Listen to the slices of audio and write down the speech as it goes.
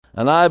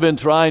And I've been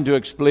trying to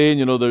explain,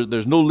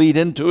 there's no lead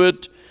into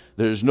it.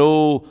 There's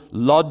no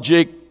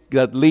logic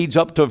that leads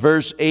up to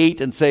verse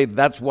 8 and say,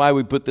 that's why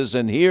we put this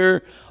in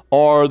here.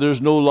 Or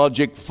there's no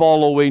logic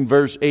following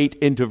verse 8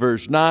 into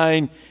verse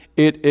 9.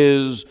 It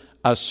is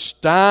a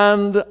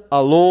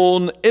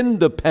stand-alone,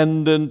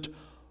 independent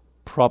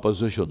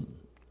proposition.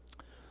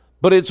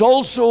 But it's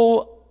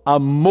also a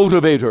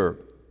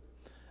motivator.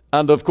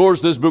 And of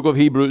course, this book of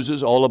Hebrews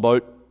is all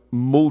about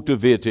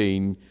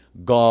motivating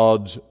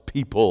God's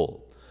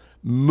people,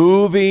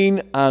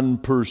 moving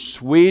and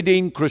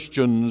persuading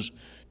Christians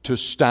to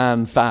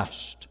stand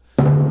fast.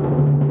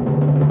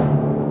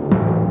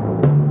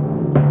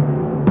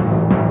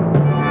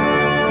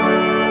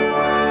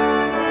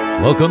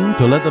 Welcome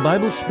to Let the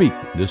Bible Speak.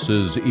 This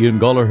is Ian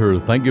Gallagher.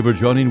 Thank you for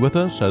joining with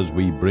us as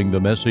we bring the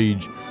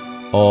message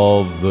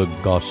of the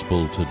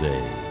gospel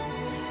today.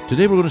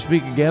 Today we're going to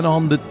speak again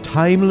on the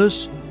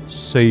Timeless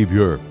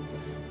Saviour.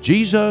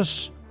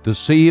 Jesus, the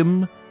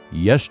same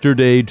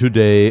yesterday,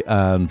 today,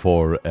 and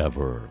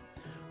forever.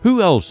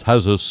 Who else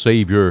has a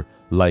Saviour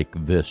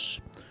like this?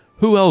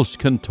 Who else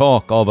can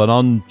talk of an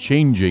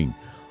unchanging,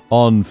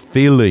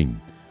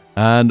 unfailing,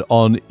 and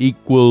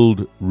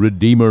unequaled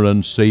Redeemer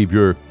and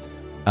Saviour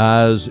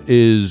as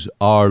is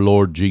our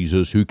Lord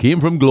Jesus, who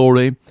came from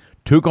glory,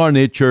 took our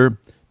nature,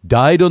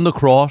 died on the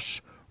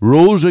cross,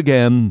 rose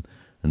again,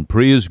 and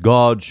praise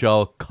God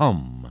shall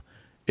come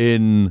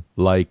in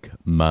like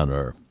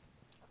manner.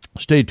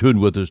 Stay tuned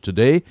with us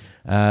today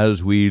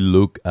as we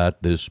look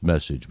at this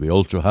message. We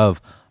also have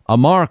a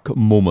mark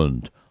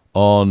moment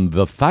on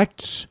the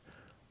facts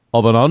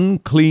of an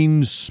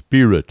unclean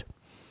spirit,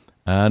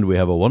 and we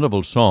have a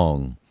wonderful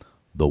song,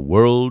 The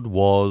World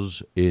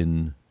Was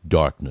in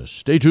Darkness.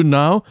 Stay tuned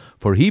now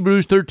for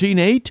Hebrews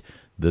 13:8,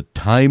 the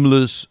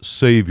Timeless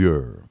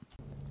Saviour.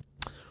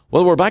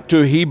 Well, we're back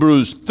to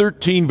Hebrews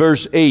 13,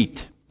 verse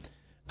 8.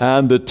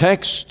 And the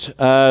text,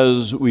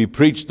 as we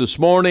preached this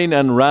morning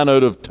and ran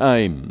out of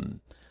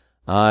time,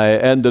 I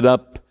ended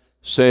up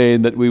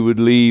saying that we would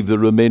leave the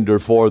remainder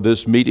for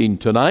this meeting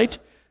tonight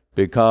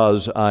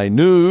because I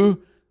knew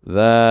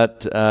that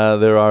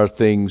there are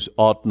things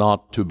ought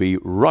not to be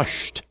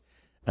rushed.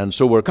 And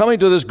so we're coming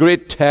to this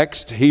great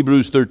text,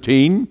 Hebrews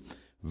 13,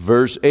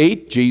 verse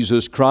 8,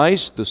 Jesus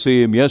Christ, the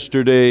same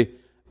yesterday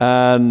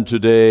and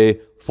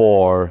today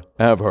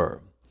forever.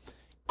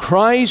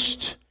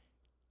 Christ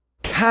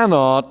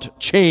cannot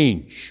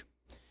change.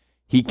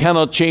 He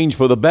cannot change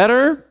for the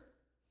better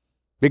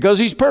because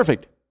he's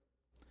perfect.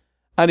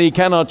 And he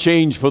cannot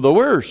change for the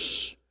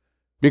worse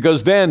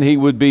because then he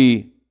would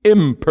be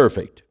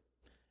imperfect.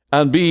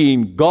 And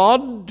being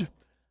God,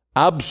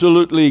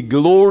 absolutely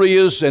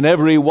glorious in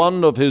every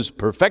one of his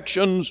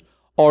perfections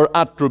or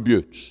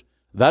attributes.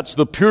 That's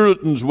the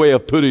Puritans' way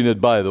of putting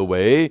it, by the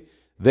way.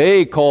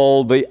 They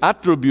call the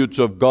attributes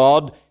of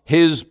God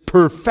his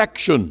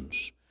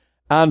perfections.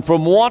 And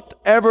from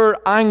whatever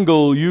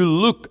angle you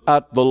look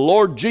at the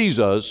Lord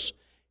Jesus,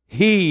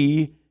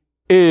 he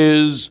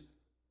is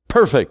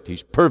perfect.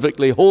 He's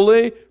perfectly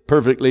holy,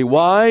 perfectly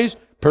wise,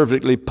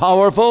 perfectly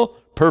powerful,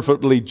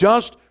 perfectly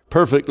just,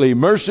 perfectly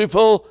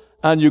merciful,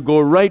 and you go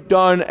right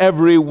down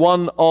every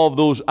one of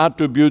those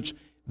attributes.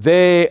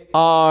 They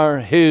are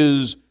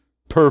his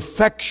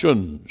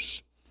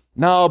perfections.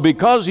 Now,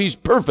 because he's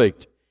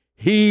perfect,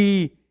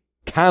 he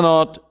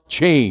cannot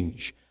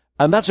change.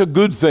 And that's a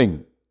good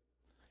thing.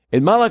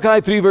 In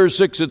Malachi 3 verse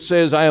 6 it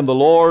says, I am the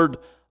Lord,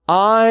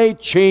 I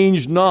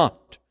change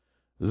not.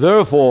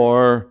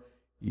 Therefore,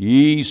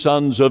 ye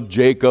sons of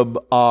Jacob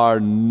are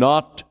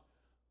not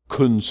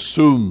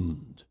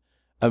consumed.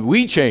 And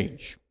we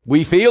change.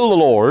 We fail the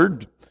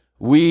Lord.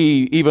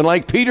 We, even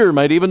like Peter,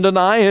 might even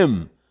deny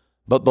him.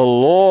 But the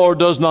Lord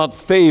does not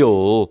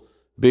fail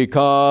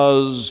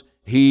because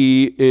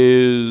he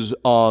is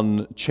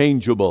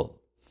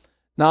unchangeable.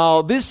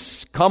 Now,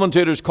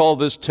 commentators call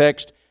this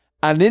text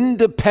an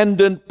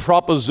independent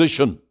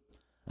proposition.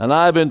 And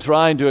I've been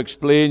trying to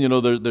explain,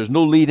 there's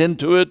no lead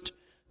into it.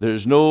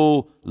 There's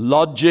no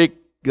logic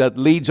that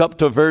leads up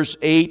to verse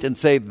 8 and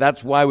say,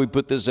 that's why we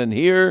put this in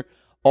here.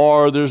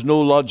 Or there's no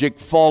logic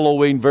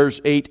following verse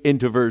 8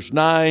 into verse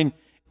 9.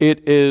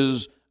 It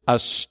is a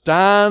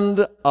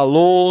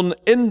stand-alone,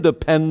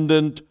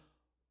 independent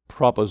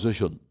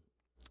proposition.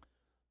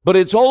 But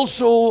it's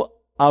also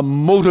a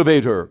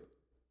motivator.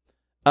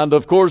 And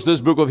of course,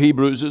 this book of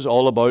Hebrews is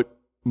all about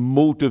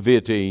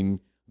motivating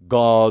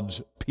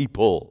God's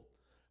people,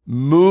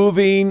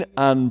 moving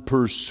and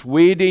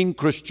persuading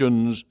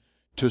Christians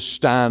to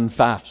stand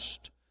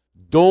fast.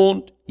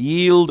 Don't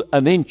yield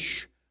an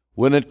inch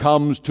when it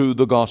comes to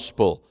the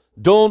gospel.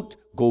 Don't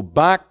go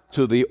back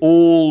to the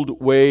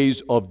old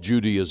ways of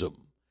Judaism.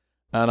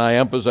 And I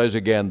emphasize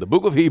again, the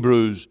book of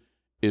Hebrews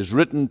is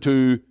written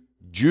to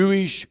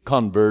Jewish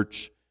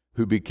converts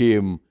who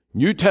became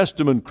New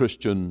Testament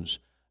Christians,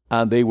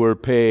 and they were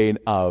paying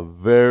a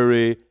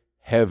very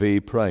heavy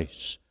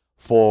price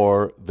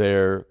for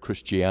their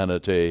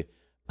Christianity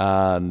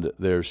and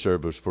their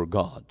service for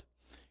God.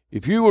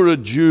 If you were a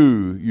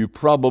Jew, you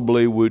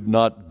probably would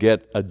not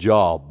get a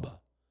job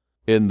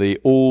in the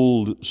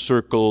old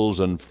circles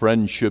and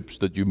friendships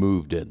that you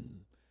moved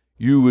in.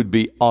 You would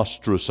be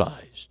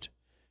ostracized.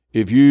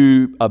 If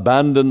you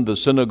abandoned the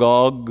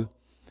synagogue,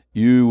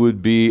 you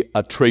would be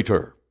a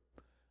traitor,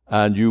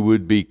 and you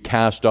would be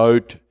cast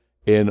out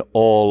in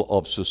all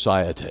of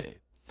society.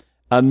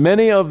 And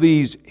many of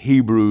these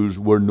Hebrews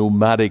were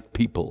nomadic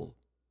people.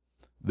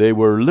 They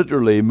were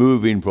literally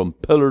moving from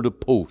pillar to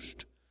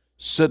post,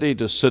 city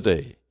to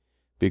city,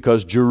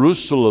 because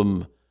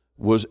Jerusalem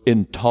was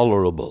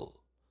intolerable.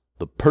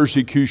 The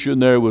persecution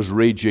there was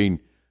raging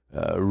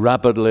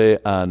rapidly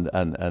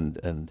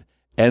and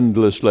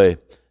endlessly.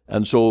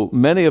 And so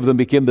many of them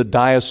became the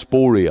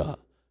diaspora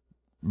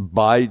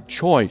by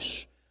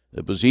choice.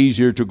 It was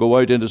easier to go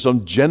out into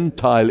some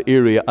Gentile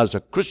area as a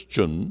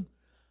Christian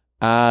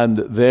and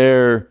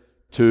there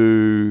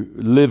to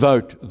live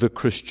out the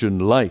Christian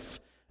life.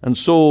 And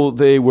so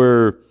they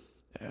were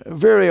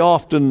very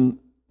often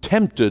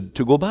tempted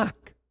to go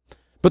back.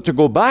 But to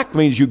go back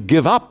means you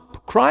give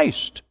up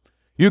Christ.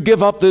 You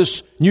give up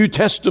this New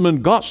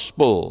Testament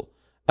gospel,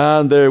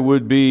 and there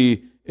would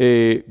be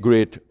a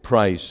great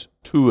price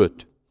to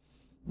it.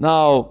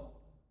 Now,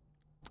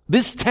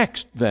 this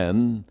text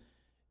then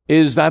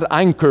is that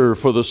anchor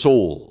for the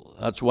soul.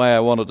 That's why I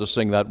wanted to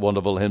sing that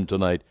wonderful hymn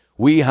tonight.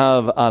 We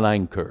have an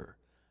anchor.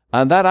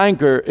 And that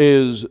anchor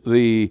is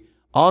the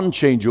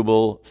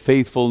unchangeable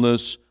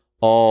faithfulness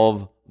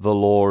of the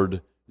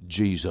Lord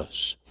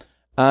Jesus.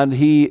 And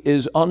he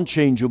is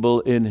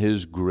unchangeable in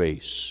his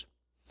grace.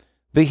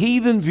 The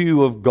heathen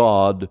view of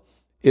God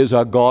is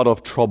a God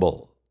of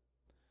trouble.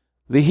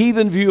 The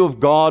heathen view of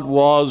God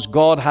was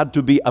God had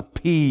to be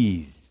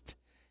appeased.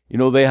 You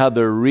know, they had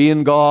their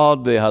rain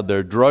god, they had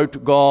their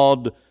drought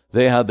god,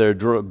 they had their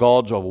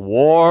gods of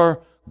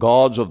war,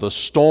 gods of the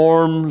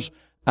storms,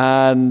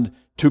 and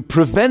to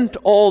prevent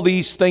all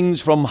these things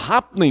from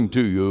happening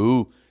to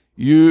you,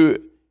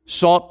 you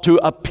sought to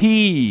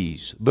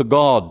appease the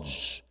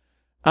gods.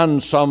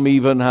 And some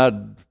even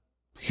had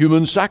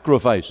human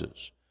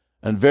sacrifices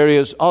and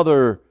various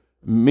other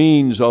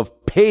means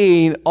of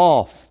paying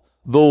off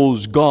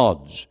those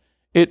gods.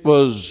 It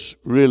was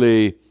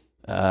really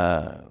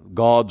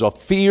gods of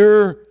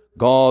fear,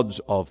 gods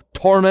of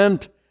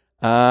torment,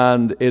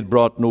 and it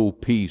brought no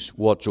peace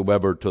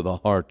whatsoever to the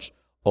hearts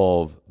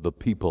of the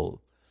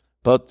people.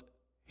 But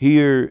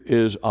here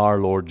is our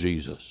Lord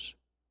Jesus.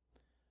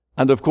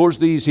 And of course,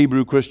 these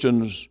Hebrew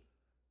Christians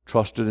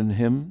trusted in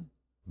him,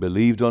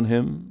 believed on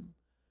him,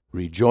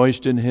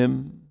 rejoiced in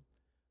him,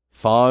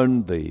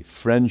 found the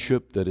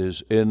friendship that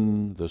is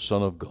in the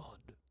Son of God.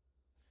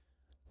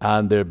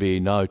 And they're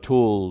being now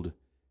told,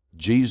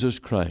 Jesus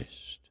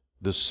Christ,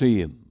 the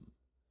same,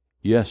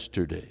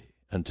 yesterday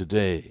and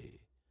today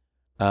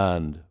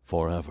and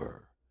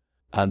forever.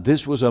 And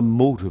this was a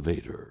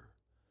motivator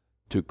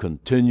to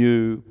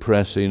continue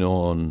pressing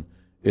on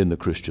in the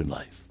Christian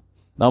life.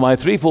 Now, my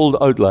threefold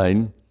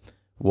outline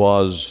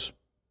was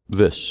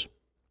this.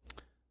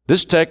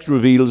 This text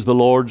reveals the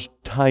Lord's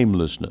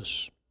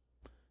timelessness.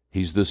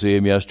 He's the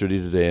same yesterday,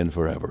 today, and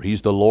forever.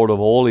 He's the Lord of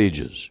all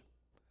ages.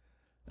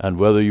 And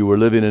whether you were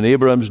living in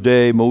Abraham's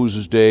day,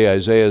 Moses' day,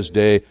 Isaiah's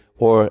day,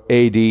 or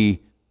AD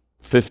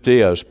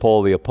 50 as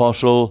Paul the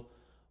Apostle,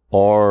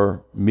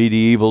 or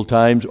medieval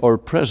times, or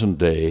present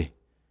day,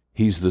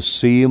 he's the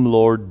same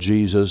Lord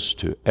Jesus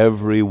to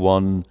every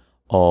one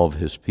of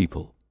his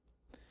people.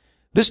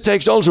 This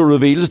text also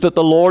reveals that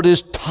the Lord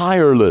is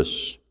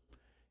tireless.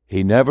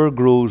 He never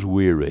grows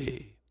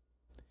weary.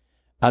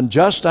 And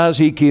just as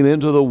he came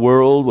into the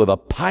world with a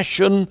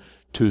passion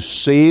to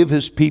save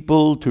his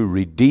people, to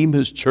redeem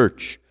his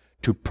church,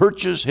 to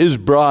purchase his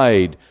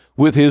bride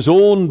with his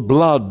own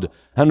blood,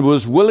 and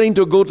was willing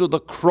to go to the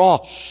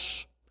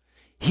cross,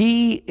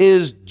 he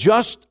is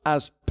just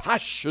as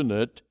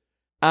passionate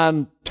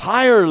and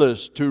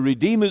tireless to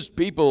redeem his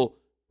people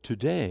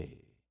today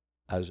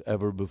as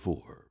ever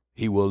before.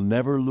 He will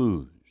never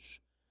lose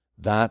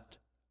that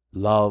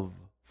love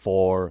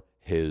for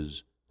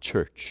his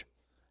church.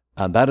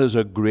 And that is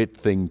a great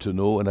thing to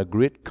know and a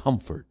great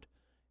comfort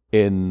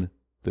in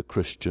the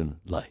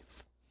Christian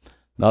life.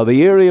 Now,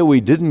 the area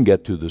we didn't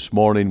get to this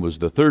morning was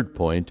the third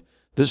point.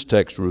 This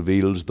text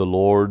reveals the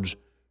Lord's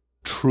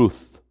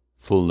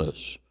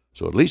truthfulness.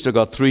 So at least I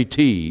got 3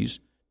 T's: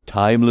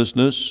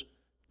 timelessness,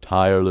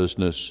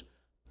 tirelessness,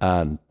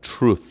 and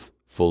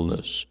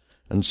truthfulness.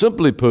 And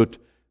simply put,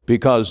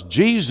 because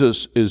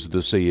Jesus is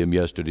the same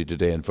yesterday,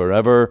 today, and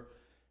forever,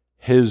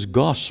 his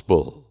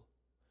gospel,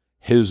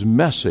 his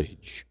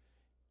message,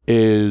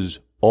 is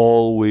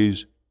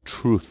always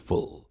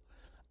truthful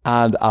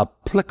and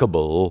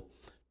applicable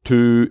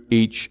to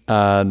each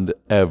and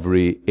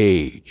every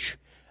age.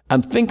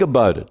 And think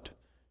about it.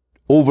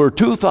 Over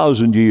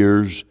 2,000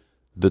 years,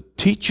 the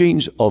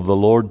teachings of the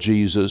Lord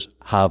Jesus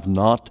have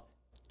not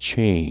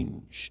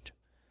changed.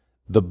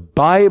 The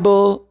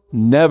Bible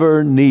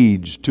never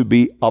needs to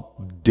be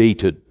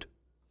updated.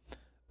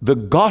 The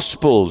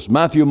Gospels,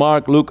 Matthew,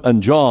 Mark, Luke,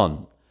 and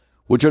John,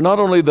 which are not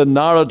only the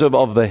narrative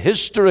of the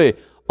history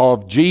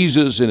of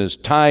Jesus in his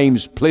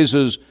times,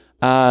 places,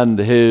 and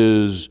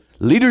his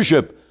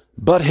leadership,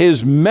 but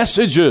his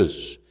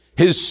messages,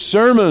 his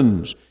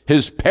sermons,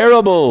 his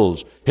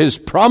parables, his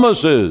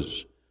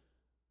promises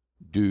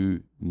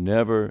do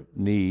never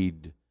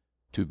need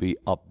to be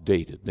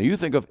updated. Now you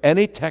think of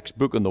any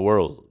textbook in the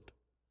world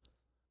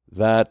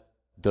that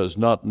does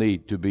not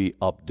need to be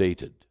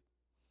updated.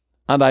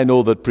 And I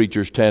know that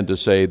preachers tend to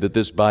say that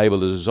this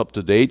Bible is as up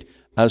to date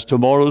as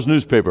tomorrow's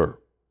newspaper.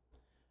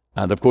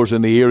 And of course,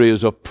 in the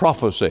areas of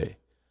prophecy,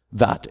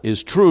 that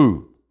is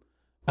true.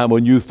 And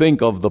when you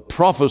think of the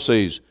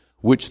prophecies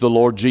which the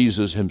Lord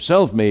Jesus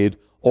himself made,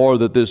 or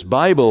that this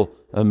Bible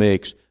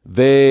makes,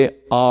 they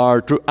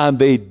are true, and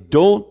they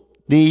don't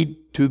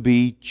need to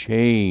be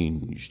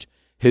changed.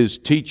 His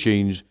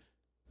teachings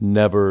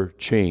never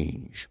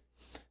change.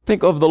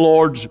 Think of the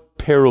Lord's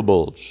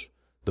parables,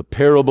 the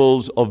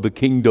parables of the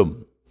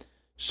kingdom.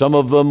 Some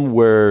of them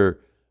were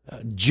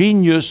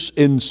genius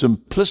in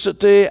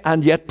simplicity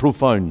and yet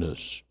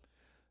profoundness.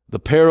 The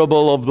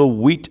parable of the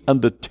wheat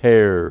and the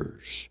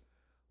tares,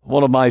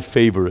 one of my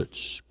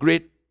favorites,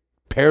 great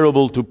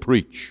parable to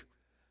preach.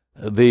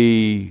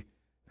 The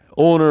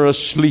owner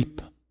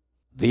asleep,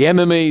 the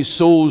enemy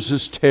sows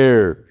his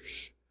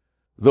tares.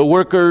 The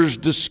workers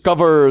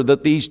discover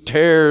that these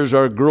tares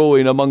are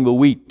growing among the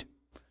wheat,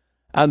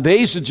 and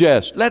they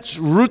suggest, let's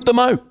root them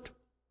out.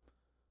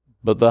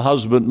 But the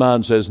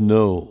husbandman says,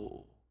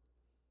 no.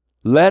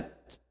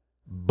 Let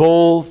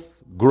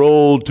both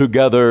grow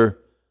together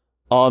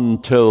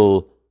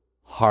until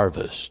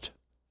harvest.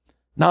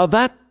 Now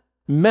that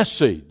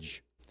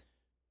message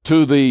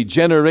to the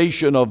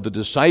generation of the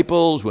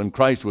disciples when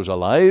Christ was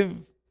alive,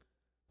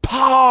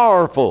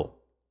 powerful,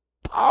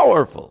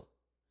 powerful.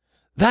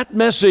 That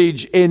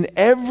message in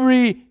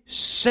every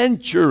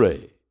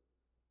century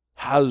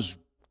has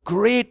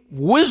great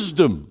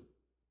wisdom.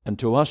 And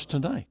to us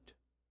tonight,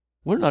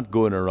 we're not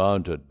going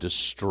around to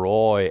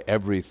destroy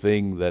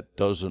everything that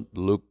doesn't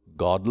look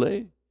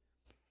godly.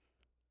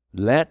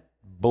 Let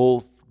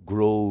both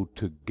grow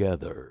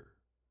together.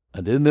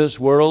 And in this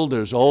world,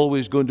 there's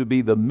always going to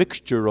be the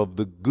mixture of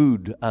the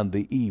good and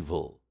the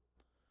evil.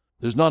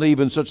 There's not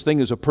even such thing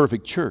as a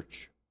perfect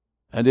church.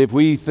 And if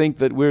we think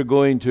that we're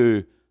going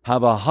to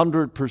have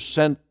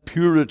 100%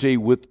 purity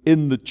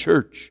within the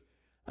church,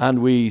 and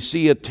we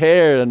see a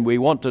tear and we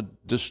want to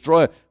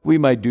destroy it, we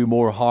might do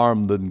more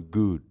harm than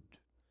good.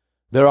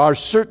 There are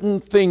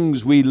certain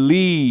things we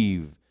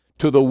leave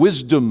to the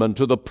wisdom and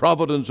to the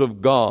providence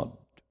of God.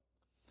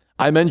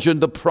 I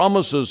mentioned the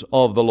promises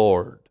of the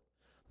Lord,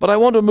 but I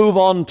want to move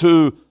on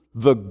to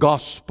the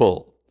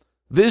gospel.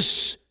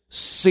 This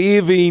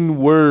saving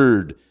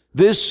word,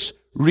 this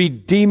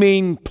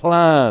redeeming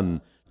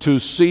plan to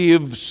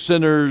save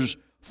sinners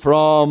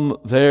from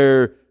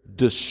their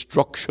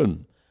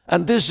destruction.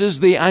 And this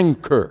is the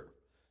anchor.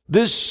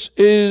 This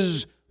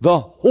is the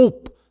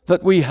hope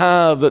that we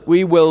have, that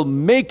we will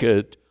make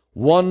it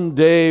one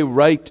day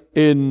right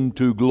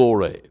into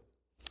glory.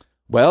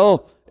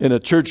 Well, in a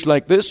church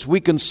like this, we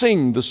can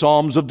sing the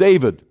Psalms of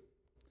David.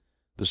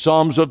 The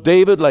Psalms of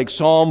David, like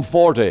Psalm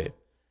 40.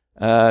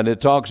 And it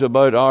talks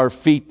about our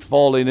feet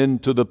falling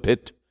into the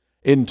pit,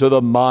 into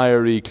the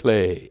miry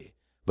clay.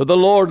 But the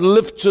Lord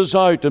lifts us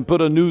out and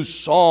put a new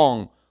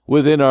song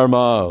within our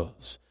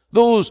mouths.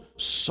 Those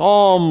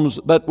Psalms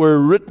that were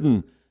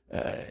written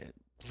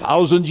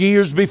 1,000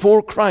 years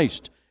before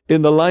Christ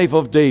in the life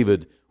of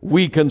David,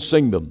 we can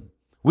sing them.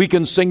 We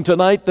can sing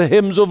tonight the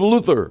hymns of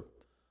Luther.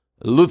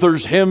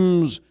 Luther's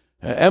hymns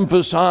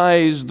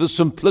emphasize the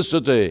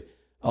simplicity,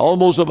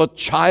 almost of a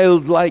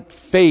childlike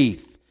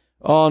faith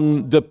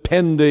on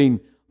depending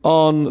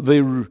on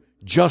the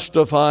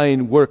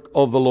justifying work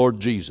of the Lord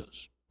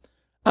Jesus.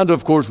 And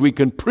of course we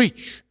can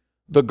preach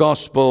the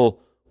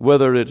gospel,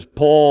 whether it's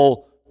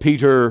Paul,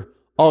 Peter,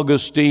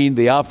 Augustine,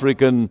 the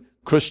African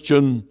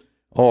Christian,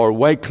 or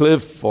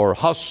Wycliffe, or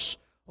Huss,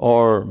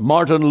 or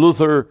Martin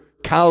Luther,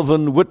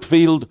 Calvin,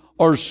 Whitefield,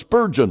 or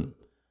Spurgeon.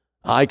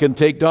 I can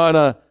take down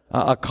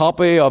a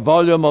copy, a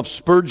volume of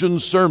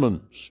Spurgeon's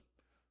sermons,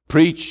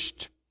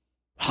 preached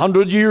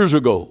 100 years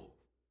ago,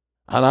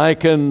 and I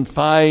can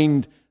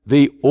find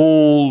the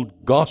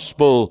old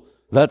gospel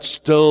that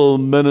still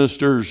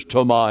ministers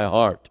to my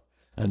heart.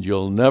 And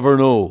you'll never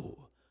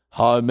know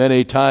how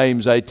many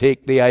times I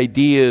take the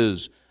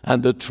ideas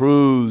and the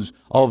truths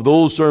of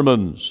those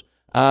sermons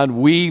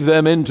and weave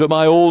them into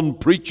my own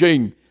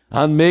preaching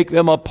and make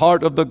them a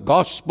part of the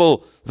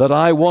gospel that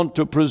I want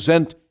to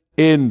present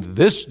in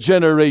this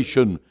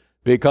generation,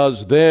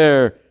 because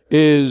there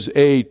is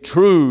a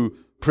true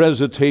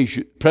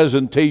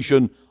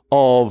presentation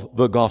of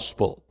the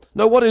gospel.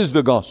 Now, what is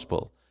the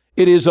gospel?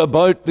 It is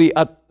about the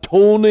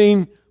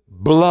atoning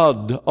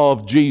blood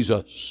of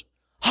Jesus.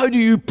 How do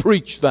you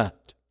preach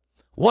that?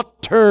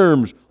 What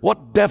terms,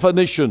 what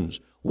definitions,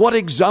 what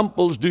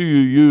examples do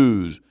you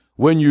use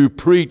when you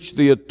preach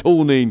the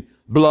atoning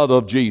blood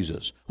of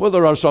Jesus? Well,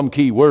 there are some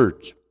key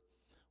words.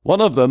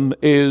 One of them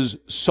is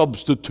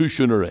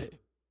substitutionary.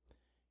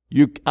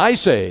 I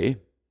say,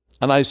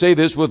 and I say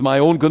this with my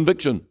own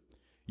conviction,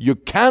 you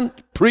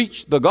can't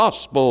preach the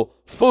gospel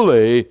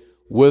fully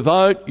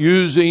without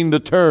using the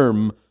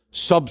term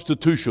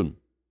substitution.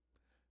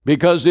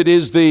 because it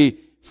is the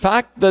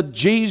fact that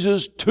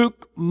Jesus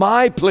took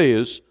my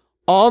place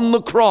on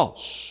the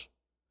cross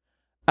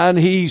and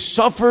he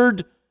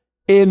suffered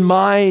in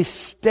my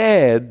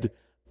stead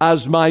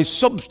as my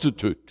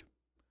substitute,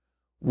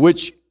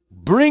 which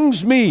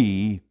brings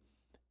me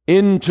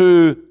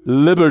into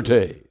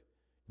liberty.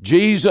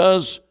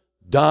 Jesus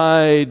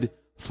died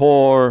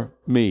for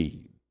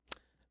me.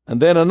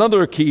 And then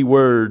another key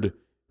word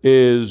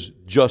is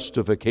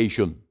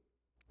justification.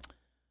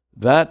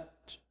 That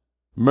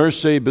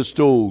mercy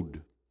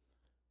bestowed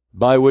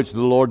by which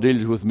the Lord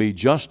deals with me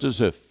just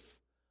as if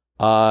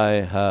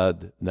I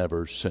had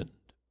never sinned.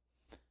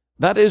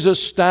 That is a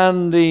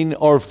standing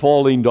or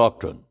falling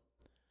doctrine.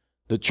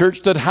 The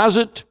church that has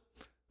it,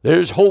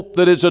 there's hope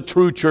that it's a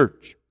true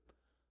church.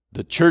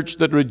 The church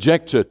that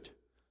rejects it,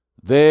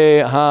 they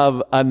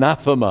have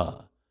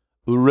anathema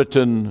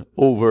written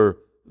over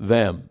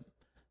them.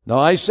 Now,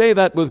 I say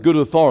that with good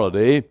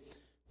authority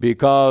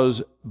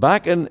because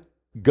back in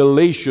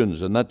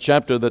Galatians, in that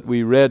chapter that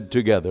we read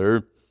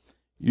together,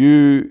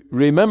 you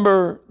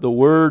remember the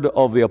word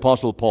of the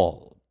Apostle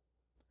Paul.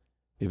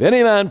 If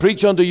any man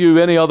preach unto you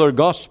any other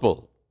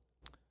gospel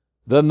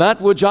than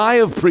that which I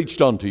have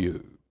preached unto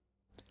you,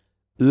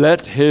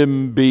 let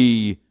him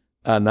be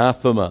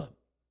anathema.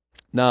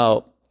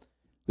 Now,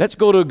 let's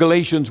go to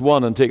Galatians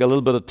 1 and take a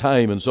little bit of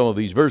time in some of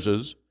these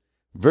verses.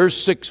 Verse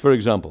 6, for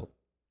example.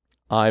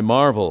 I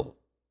marvel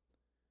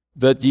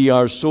that ye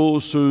are so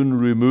soon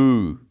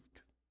removed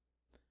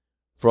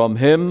from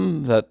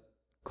him that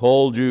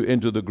called you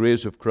into the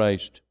grace of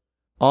Christ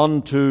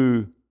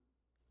unto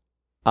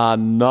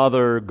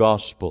another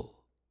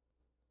gospel.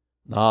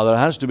 Now, there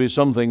has to be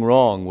something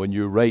wrong when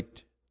you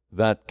write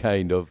that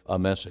kind of a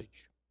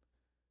message.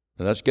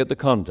 Now, let's get the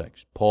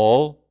context.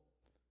 Paul,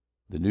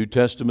 the New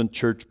Testament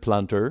church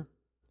planter,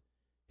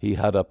 he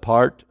had a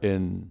part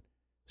in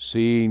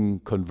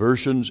seeing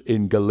conversions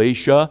in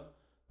Galatia.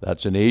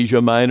 That's in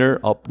Asia Minor,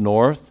 up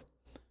north.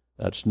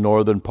 That's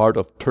northern part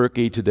of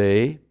Turkey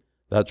today.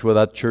 That's where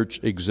that church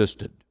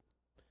existed.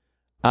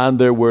 And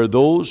there were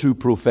those who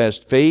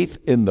professed faith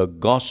in the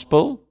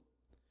gospel.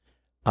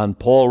 And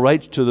Paul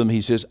writes to them, he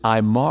says,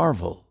 I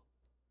marvel.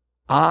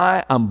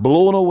 I am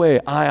blown away.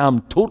 I am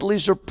totally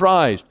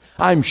surprised.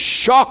 I'm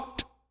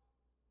shocked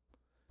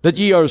that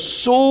ye are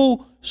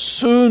so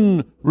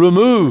soon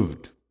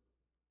removed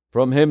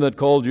from him that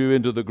called you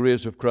into the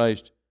grace of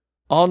Christ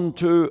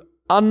unto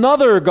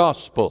another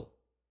gospel,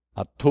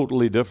 a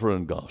totally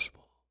different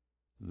gospel.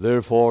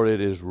 Therefore it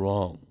is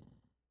wrong.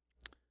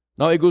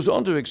 Now he goes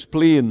on to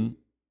explain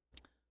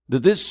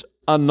that this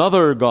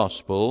another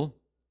gospel,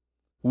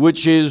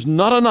 which is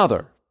not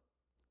another,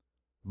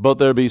 but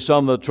there be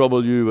some that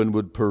trouble you and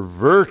would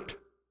pervert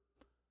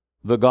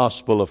the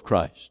gospel of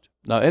Christ.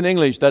 Now in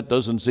English that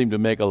doesn't seem to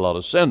make a lot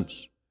of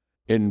sense.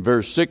 In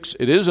verse 6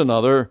 it is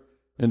another.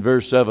 In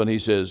verse 7 he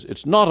says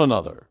it's not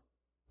another.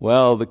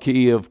 Well, the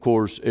key, of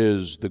course,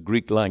 is the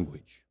Greek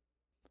language.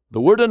 The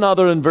word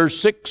another in verse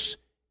 6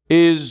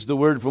 is the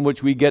word from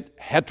which we get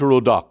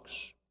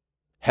heterodox.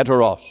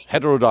 Heterodox.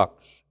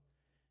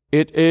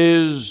 It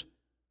is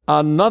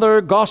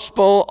another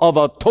gospel of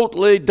a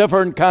totally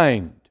different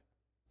kind.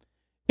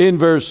 In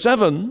verse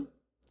 7,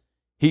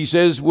 he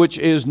says, which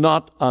is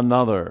not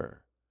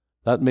another.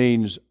 That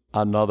means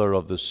another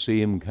of the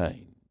same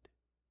kind.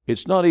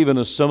 It's not even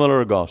a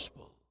similar gospel.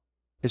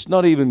 It's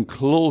not even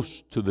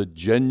close to the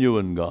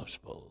genuine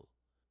gospel.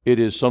 It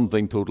is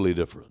something totally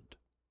different.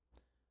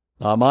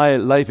 Now, my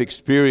life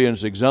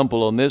experience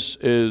example on this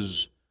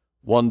is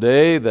one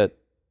day that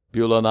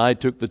Beulah and I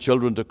took the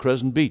children to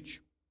Crescent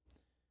Beach.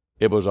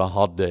 It was a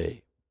hot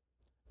day,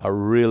 a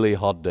really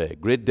hot day.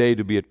 Great day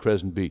to be at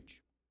Crescent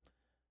Beach.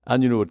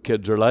 And you know what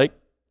kids are like.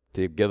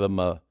 They give them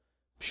a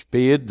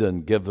spade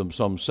and give them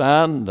some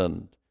sand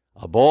and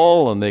a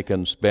ball, and they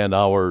can spend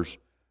hours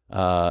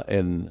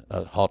in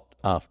a hot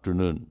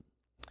afternoon.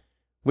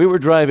 We were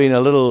driving a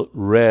little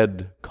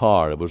red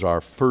car. It was our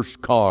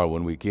first car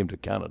when we came to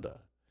Canada.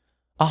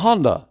 A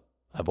Honda.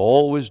 I've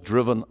always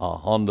driven a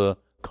Honda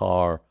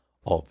car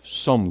of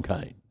some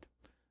kind.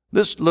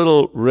 This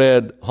little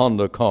red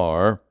Honda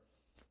car,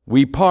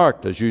 we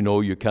parked. As you know,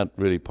 you can't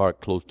really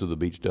park close to the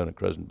beach down at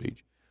Crescent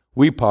Beach.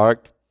 We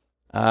parked,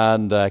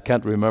 and I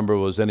can't remember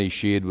was any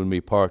shade when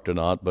we parked or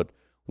not, but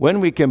when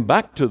we came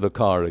back to the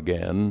car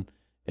again,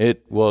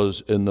 it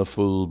was in the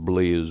full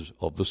blaze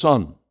of the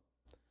sun.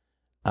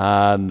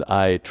 And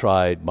I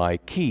tried my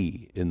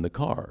key in the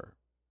car.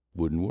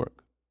 Wouldn't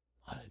work.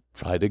 I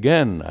tried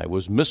again. I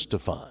was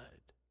mystified.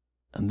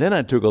 And then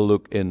I took a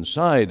look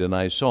inside and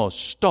I saw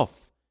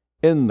stuff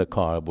in the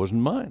car. It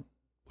wasn't mine.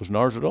 It wasn't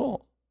ours at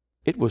all.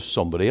 It was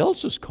somebody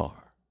else's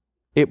car.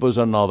 It was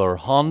another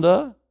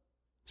Honda,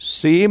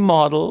 same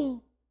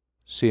model,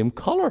 same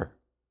color.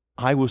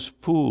 I was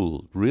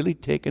fooled, really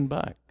taken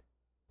back.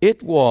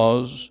 It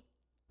was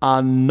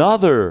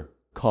another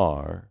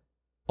car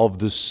of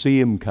the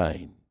same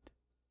kind.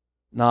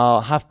 Now,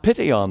 have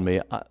pity on me.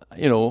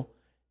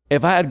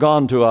 If I had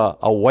gone to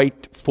a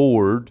white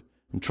Ford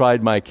and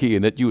tried my key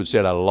in it, you would say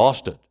I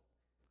lost it.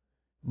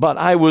 But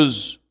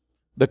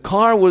the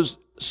car was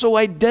so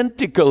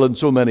identical in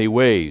so many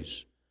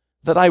ways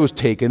that I was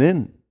taken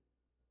in.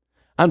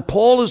 And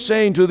Paul is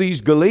saying to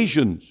these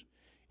Galatians,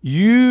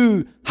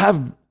 you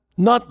have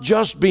not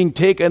just been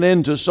taken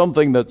into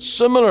something that's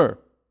similar,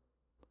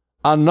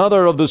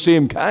 another of the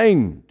same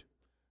kind.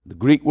 The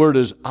Greek word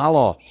is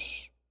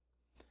allos.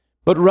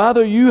 But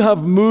rather you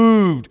have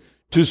moved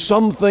to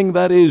something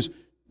that is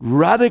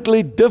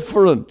radically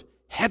different,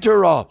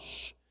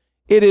 heteros.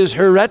 It is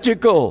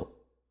heretical.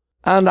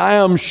 And I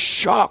am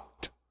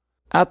shocked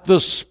at the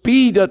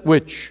speed at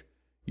which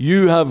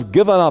you have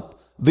given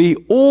up the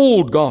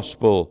old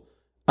gospel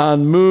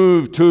and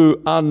moved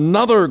to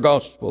another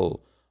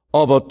gospel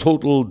of a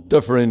total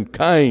different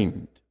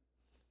kind.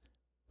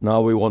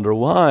 Now we wonder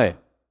why.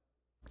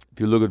 If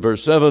you look at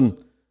verse 7,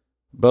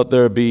 but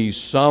there be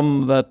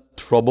some that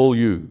trouble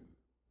you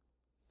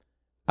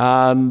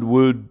and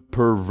would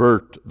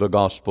pervert the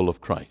gospel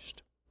of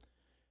Christ.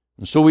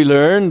 And so we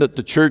learn that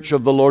the church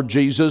of the Lord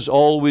Jesus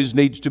always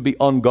needs to be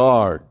on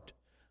guard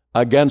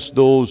against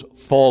those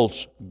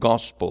false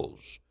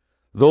gospels,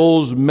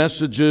 those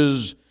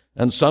messages,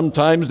 and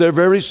sometimes they're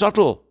very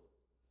subtle,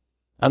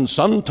 and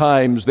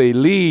sometimes they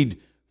lead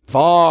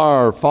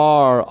far,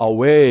 far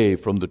away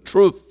from the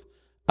truth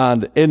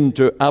and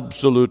into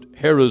absolute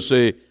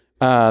heresy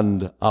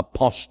and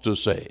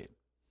apostasy.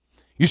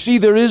 You see,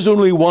 there is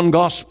only one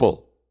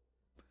gospel.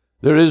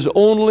 There is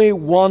only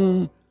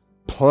one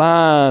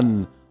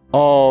plan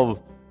of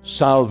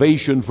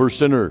salvation for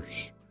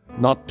sinners,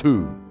 not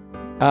two.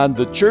 And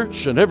the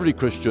church and every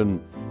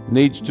Christian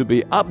needs to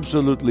be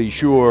absolutely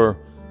sure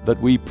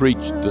that we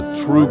preach the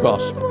true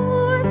gospel.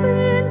 Was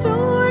in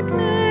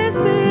darkness,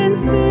 in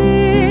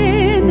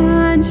sin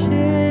and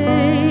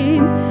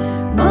shame.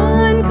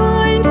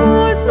 Mankind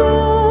was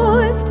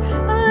lost,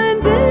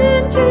 and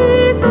then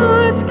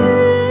Jesus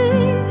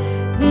came.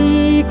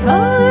 He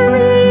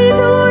carried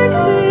our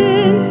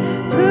sins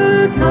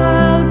to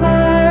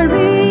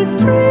Calvary's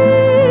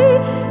tree.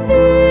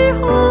 He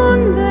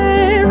hung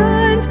there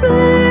and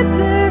bled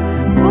there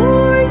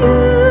for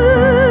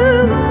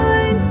you and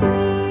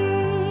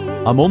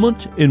me. A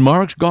moment in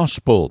Mark's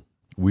Gospel,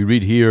 we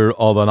read here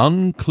of an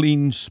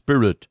unclean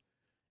spirit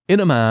in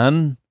a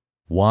man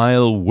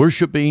while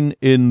worshipping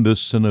in the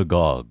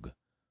synagogue.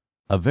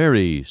 A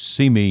very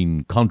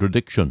seeming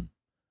contradiction.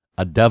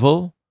 A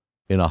devil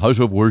in a house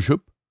of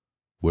worship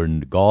where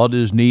God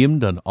is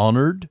named and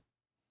honored.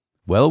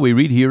 Well, we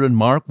read here in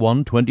Mark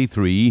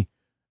 1:23,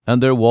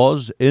 and there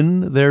was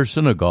in their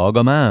synagogue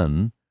a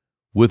man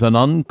with an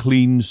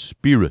unclean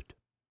spirit,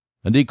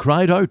 and he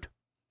cried out,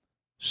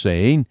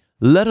 saying,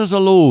 Let us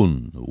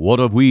alone, what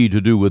have we to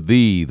do with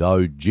thee,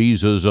 thou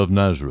Jesus of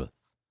Nazareth?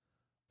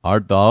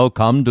 Art thou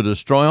come to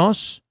destroy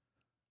us?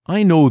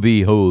 I know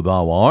thee who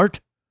thou art,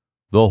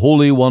 the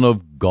Holy One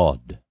of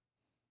God.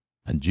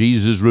 And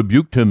Jesus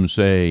rebuked him,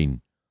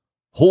 saying,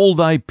 Hold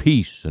thy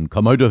peace, and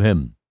come out of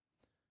him.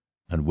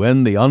 And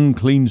when the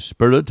unclean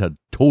spirit had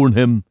torn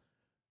him,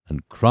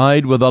 and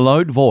cried with a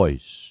loud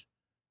voice,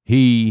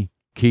 he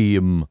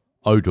came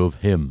out of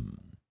him.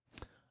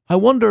 I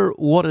wonder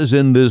what is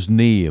in this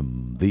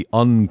name, the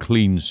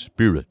unclean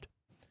spirit.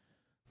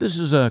 This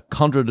is a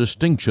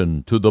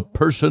contradistinction to the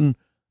person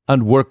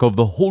and work of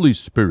the Holy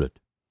Spirit,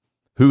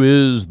 who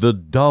is the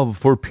dove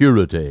for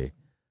purity,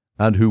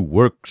 and who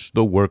works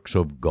the works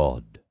of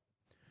God.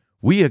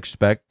 We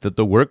expect that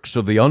the works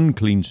of the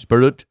unclean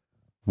spirit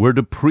were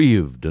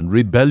depraved and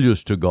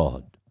rebellious to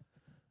God.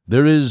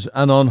 There is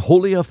an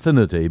unholy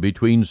affinity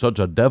between such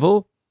a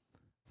devil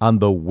and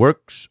the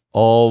works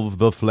of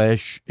the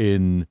flesh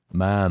in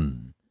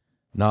man.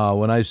 Now,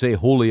 when I say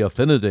holy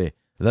affinity,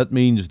 that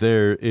means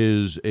there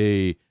is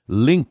a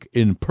link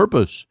in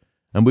purpose.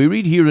 And we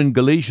read here in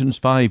Galatians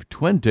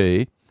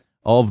 5:20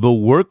 of the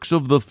works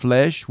of the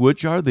flesh,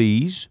 which are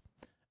these,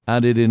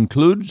 and it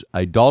includes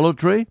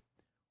idolatry,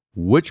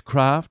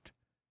 witchcraft,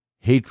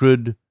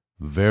 hatred,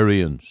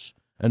 variance.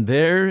 And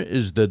there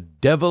is the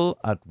devil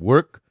at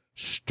work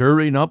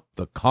stirring up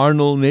the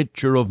carnal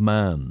nature of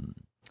man.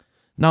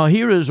 Now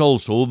here is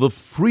also the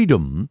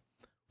freedom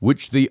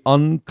which the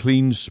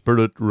unclean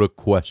spirit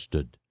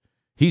requested.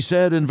 He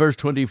said in verse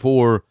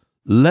 24,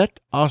 Let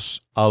us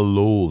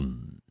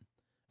alone.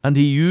 And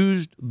he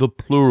used the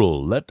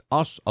plural, let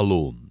us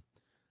alone.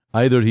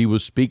 Either he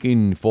was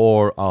speaking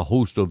for a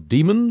host of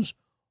demons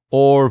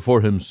or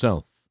for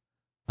himself,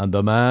 and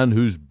the man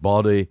whose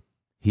body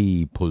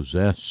he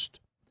possessed.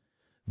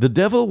 The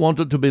devil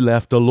wanted to be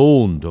left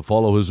alone to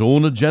follow his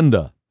own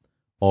agenda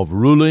of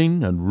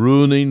ruling and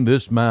ruining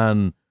this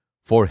man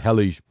for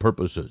hellish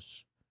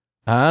purposes.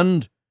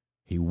 And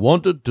he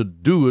wanted to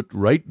do it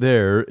right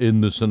there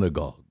in the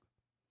synagogue.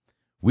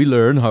 We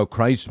learn how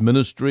Christ's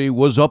ministry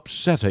was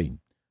upsetting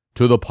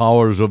to the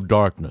powers of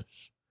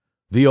darkness.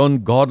 The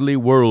ungodly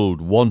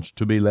world wants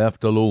to be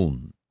left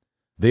alone.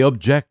 They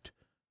object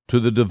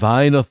to the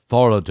divine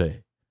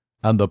authority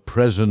and the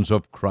presence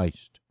of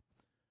Christ.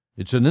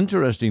 It's an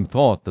interesting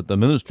thought that the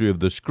ministry of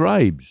the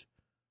scribes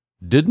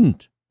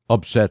didn't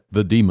upset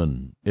the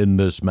demon in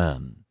this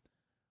man.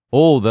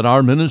 Oh, that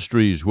our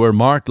ministries were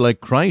marked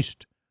like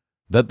Christ,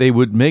 that they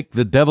would make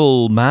the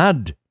devil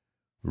mad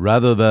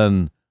rather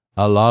than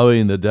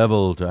allowing the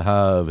devil to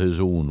have his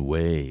own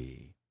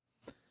way.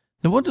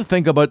 Now, I want to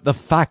think about the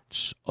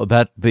facts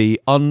that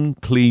the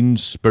unclean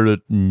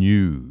spirit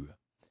knew.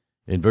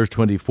 In verse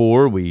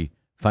 24, we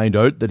find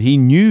out that he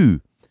knew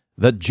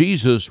that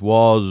Jesus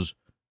was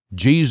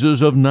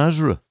Jesus of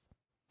Nazareth.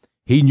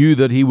 He knew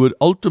that he would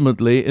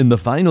ultimately, in the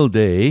final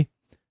day,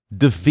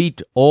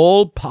 defeat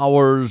all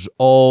powers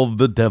of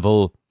the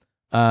devil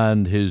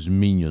and his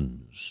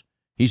minions.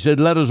 He said,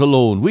 "Let us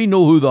alone. We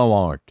know who thou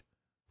art,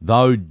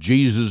 thou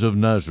Jesus of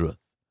Nazareth.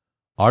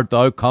 Art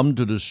thou come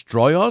to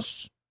destroy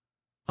us?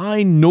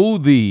 I know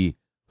thee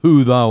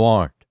who thou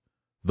art,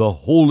 the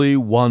Holy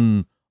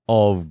One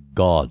of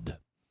God."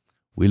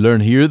 We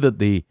learn here that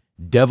the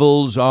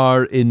devils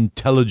are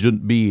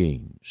intelligent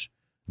beings.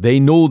 They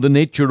know the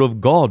nature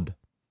of God,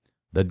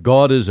 that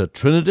God is a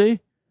Trinity,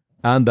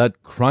 and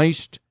that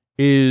Christ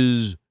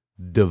is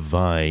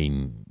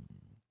divine.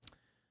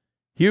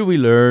 Here we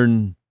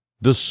learn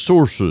the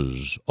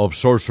sources of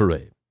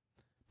sorcery.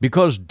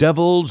 Because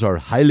devils are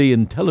highly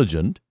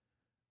intelligent,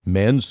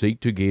 men seek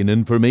to gain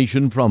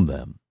information from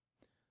them.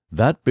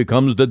 That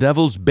becomes the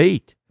devil's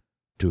bait,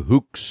 to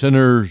hook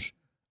sinners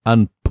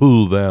and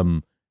pull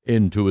them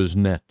into his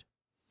net.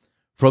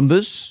 From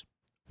this,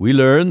 we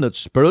learn that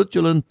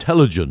spiritual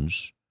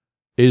intelligence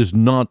is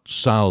not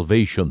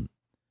salvation.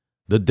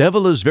 The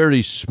devil is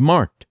very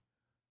smart,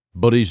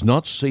 but he's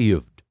not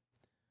saved.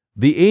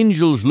 The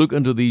angels look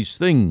into these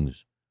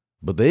things,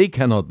 but they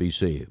cannot be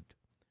saved.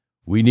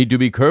 We need to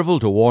be careful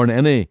to warn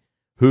any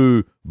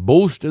who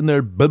boast in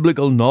their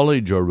biblical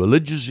knowledge or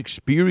religious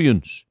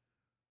experience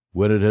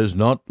when it has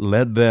not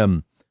led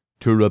them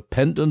to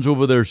repentance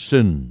over their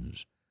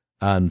sins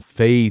and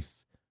faith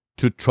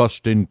to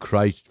trust in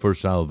Christ for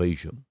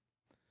salvation.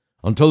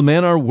 Until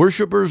men are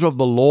worshippers of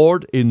the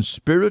Lord in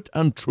spirit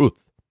and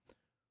truth,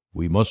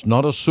 we must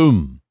not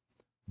assume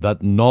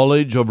that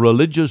knowledge of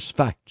religious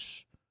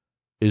facts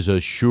is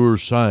a sure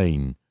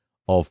sign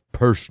of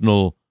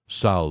personal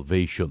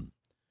salvation.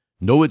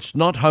 No, it's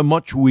not how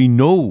much we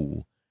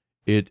know,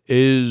 it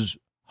is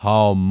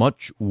how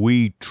much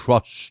we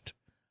trust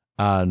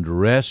and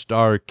rest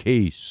our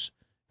case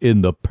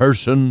in the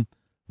person,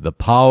 the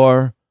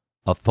power,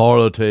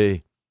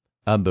 authority,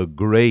 and the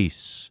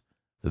grace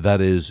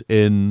that is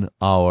in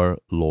our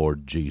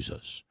Lord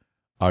Jesus.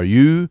 Are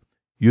you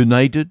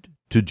united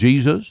to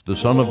Jesus, the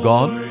Son of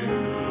God?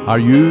 Are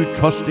you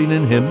trusting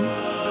in Him?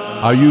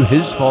 Are you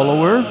His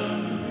follower?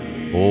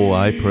 Oh,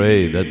 I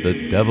pray that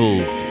the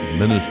devil's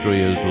ministry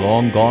is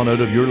long gone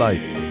out of your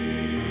life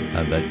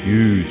and that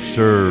you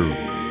serve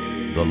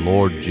the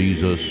Lord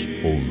Jesus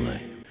only.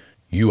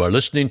 You are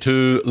listening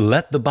to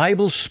Let the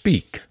Bible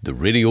Speak, the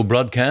radio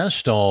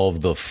broadcast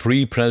of the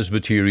Free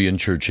Presbyterian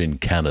Church in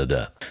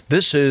Canada.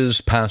 This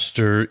is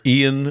Pastor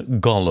Ian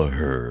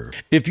Gollaher.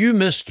 If you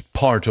missed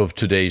part of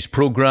today's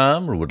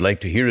program or would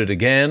like to hear it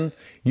again,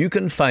 you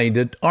can find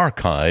it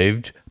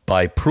archived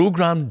by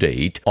program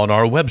date on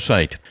our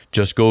website.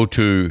 Just go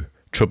to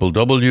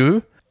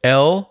www.ltbs.ca,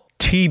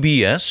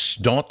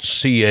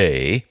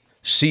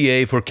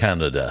 CA for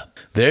Canada.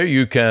 There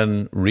you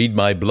can read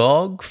my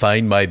blog,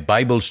 find my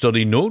Bible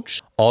study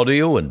notes,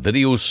 audio and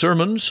video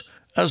sermons,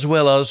 as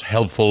well as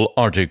helpful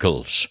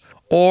articles.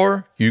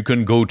 Or you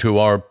can go to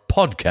our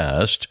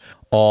podcast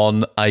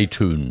on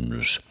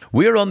iTunes.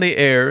 We're on the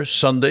air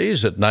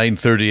Sundays at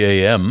 9:30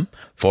 a.m.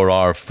 for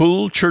our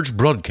full church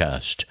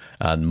broadcast,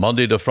 and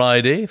Monday to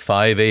Friday,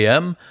 5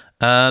 a.m.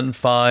 and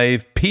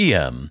 5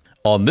 p.m.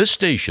 on this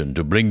station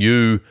to bring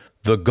you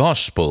the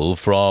gospel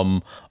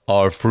from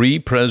our Free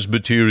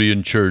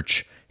Presbyterian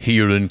Church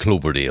here in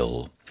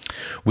Cloverdale.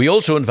 We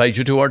also invite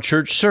you to our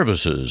church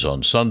services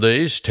on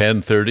Sundays,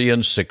 10:30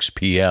 and 6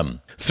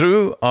 p.m.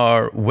 Through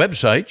our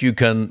website, you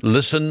can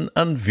listen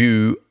and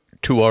view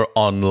to our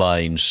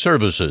online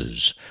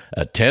services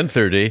at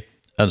 10:30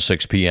 and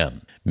 6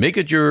 p.m. Make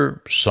it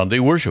your Sunday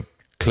worship.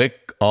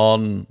 Click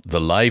on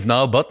the Live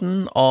Now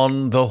button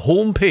on the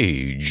home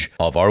page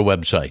of our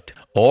website.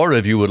 Or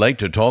if you would like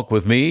to talk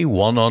with me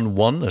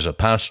one-on-one as a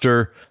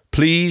pastor,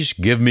 please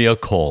give me a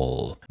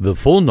call. The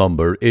phone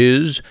number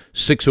is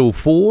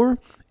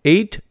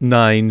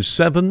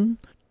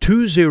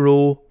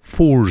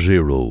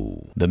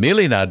 604-897-2040. The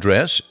mailing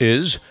address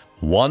is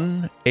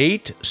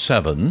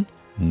 18790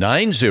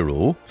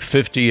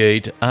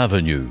 58th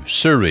Avenue,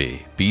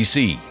 Surrey,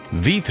 BC,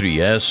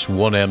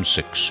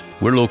 V3S1M6.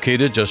 We're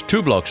located just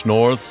 2 blocks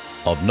north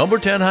of number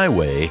 10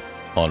 Highway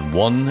on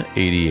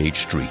 188th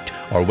Street.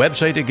 Our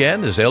website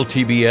again is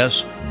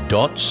ltbs.ca.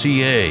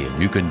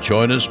 You can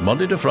join us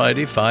Monday to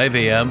Friday, 5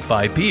 a.m.,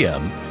 5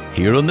 p.m.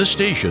 here on the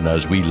station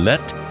as we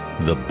let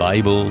the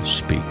Bible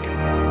speak.